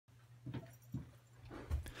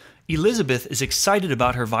Elizabeth is excited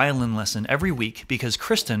about her violin lesson every week because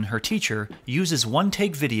Christen, her teacher, uses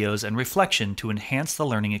one-take videos and reflection to enhance the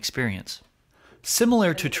learning experience.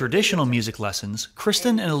 Similar to traditional music lessons,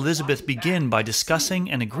 Christen and Elizabeth begin by discussing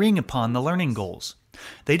and agreeing upon the learning goals.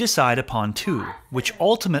 They decide upon two, which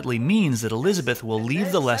ultimately means that Elizabeth will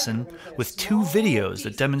leave the lesson with two videos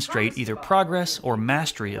that demonstrate either progress or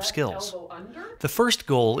mastery of skills. The first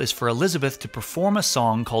goal is for Elizabeth to perform a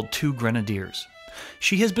song called Two Grenadiers.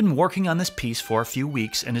 She has been working on this piece for a few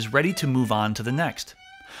weeks and is ready to move on to the next.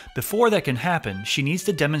 Before that can happen, she needs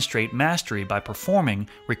to demonstrate mastery by performing,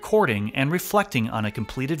 recording, and reflecting on a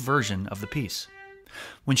completed version of the piece.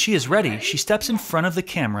 When she is ready, she steps in front of the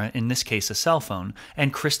camera, in this case a cell phone,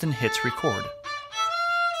 and Christen hits record.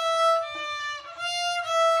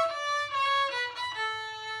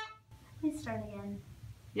 Please start again.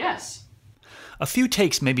 Yes. A few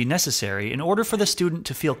takes may be necessary in order for the student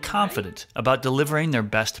to feel confident about delivering their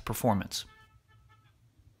best performance.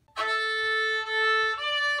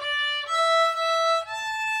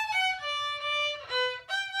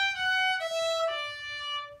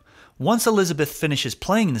 Once Elizabeth finishes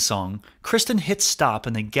playing the song, Christen hits stop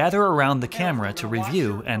and they gather around the camera to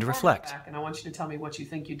review and reflect. And I want you to tell me what you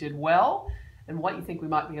think you did well and what you think we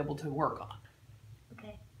might be able to work on.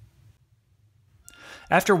 Okay.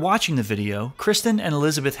 After watching the video, Christen and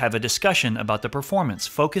Elizabeth have a discussion about the performance,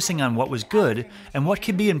 focusing on what was good and what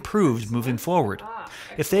can be improved moving forward.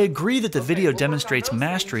 If they agree that the video demonstrates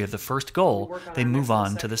mastery of the first goal, they move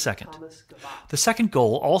on to the second. The second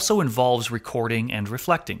goal also involves recording and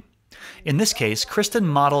reflecting. In this case, Christen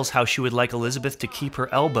models how she would like Elizabeth to keep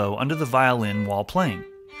her elbow under the violin while playing.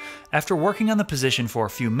 After working on the position for a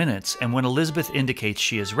few minutes, and when Elizabeth indicates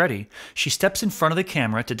she is ready, she steps in front of the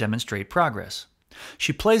camera to demonstrate progress.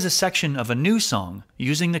 She plays a section of a new song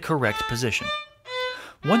using the correct position.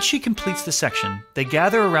 Once she completes the section, they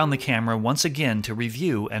gather around the camera once again to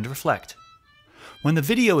review and reflect. When the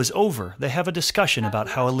video is over, they have a discussion about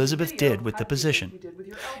how Elizabeth did with the position.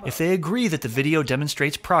 If they agree that the video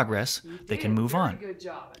demonstrates progress, they can move on.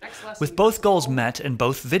 With both goals met and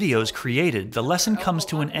both videos created, the lesson comes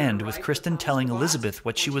to an end with Christen telling Elizabeth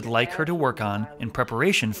what she would like her to work on in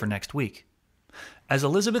preparation for next week. As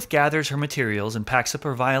Elizabeth gathers her materials and packs up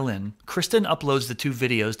her violin, Christen uploads the two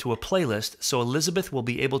videos to a playlist so Elizabeth will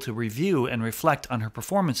be able to review and reflect on her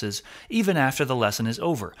performances even after the lesson is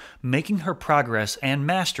over, making her progress and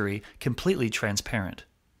mastery completely transparent.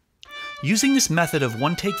 Using this method of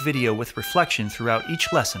one-take video with reflection throughout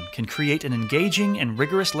each lesson can create an engaging and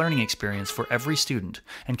rigorous learning experience for every student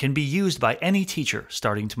and can be used by any teacher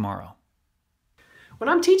starting tomorrow. When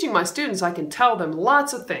I'm teaching my students, I can tell them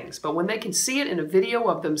lots of things, but when they can see it in a video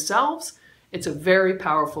of themselves, it's a very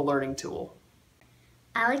powerful learning tool.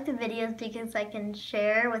 I like the videos because I can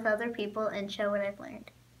share with other people and show what I've learned.